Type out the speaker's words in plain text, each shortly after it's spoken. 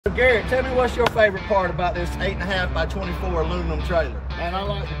Garrett, tell me what's your favorite part about this 8.5 by 24 aluminum trailer? And I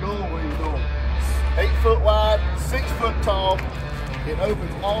like the door where you're going. 8 foot wide, 6 foot tall. It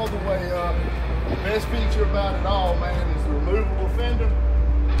opens all the way up. The best feature about it all, man, is the removable fender.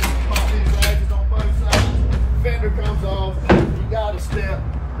 Pop these latches on both sides. Fender comes off. You got a step.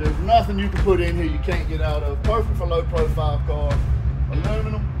 There's nothing you can put in here you can't get out of. Perfect for low profile cars.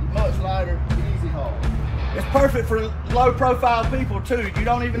 Aluminum, much lighter, easy haul. It's perfect for low profile people too. You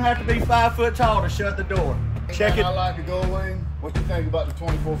don't even have to be 5 foot tall to shut the door. Check it. I like the gull wing. What you think about the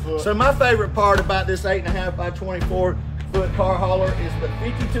 24 foot? So my favorite part about this 8.5 by 24 foot car hauler is the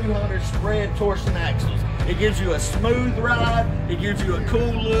 5200 spread torsion axles. It gives you a smooth ride. It gives you a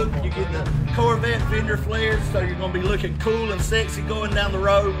cool look. You get the Corvette fender flares, so you're going to be looking cool and sexy going down the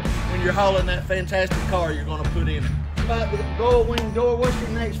road when you're hauling that fantastic car you're going to put in. About the gull wing door, what's your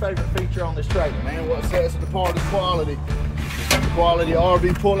next favorite feature on this trailer? Man, what sets it apart is quality. Quality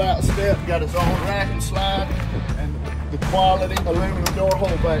RV pull-out step, got its own rack and slide, and the quality aluminum door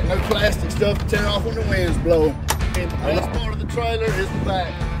holdback. No plastic stuff to tear off when the wind's blowing. And the best part of the trailer is the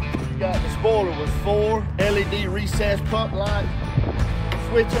back. You got the spoiler with 4 LED recessed pump lights,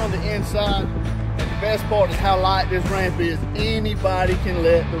 switch on the inside, and the best part is how light this ramp is. Anybody can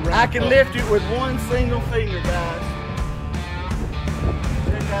let the ramp I can up. lift it with one single finger, guys.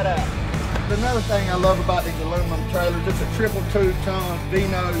 Check that out. Another thing I love about these aluminum trailers, it's a triple 2-ton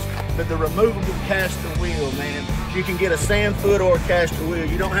V-nose, but the removable caster wheel, man. You can get a sand foot or a caster wheel.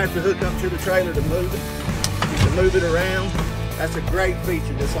 You don't have to hook up to the trailer to move it. You can move it around. That's a great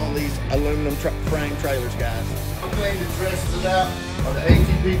feature that's on these aluminum frame trailers, guys. One thing that dresses it out are the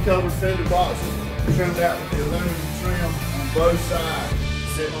ATP covered fender boxes, trimmed out with the aluminum trim on both sides.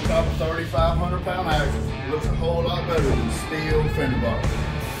 Sitting on top of 3,500 pound axles. It looks a whole lot better than steel fender boxes.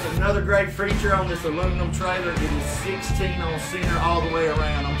 Another great feature on this aluminum trailer, it is 16 on center all the way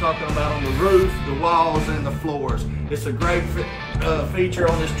around. I'm talking about on the roof, the walls, and the floors. It's a great feature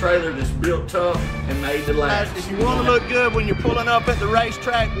on this trailer that's built tough and made to last. If you want to look good when you're pulling up at the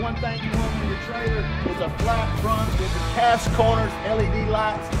racetrack, one thing you want on your trailer is a flat front with the cast corners, LED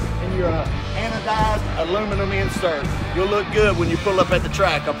lights, and your anodized aluminum insert. You'll look good when you pull up at the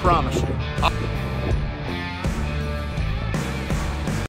track, I promise you.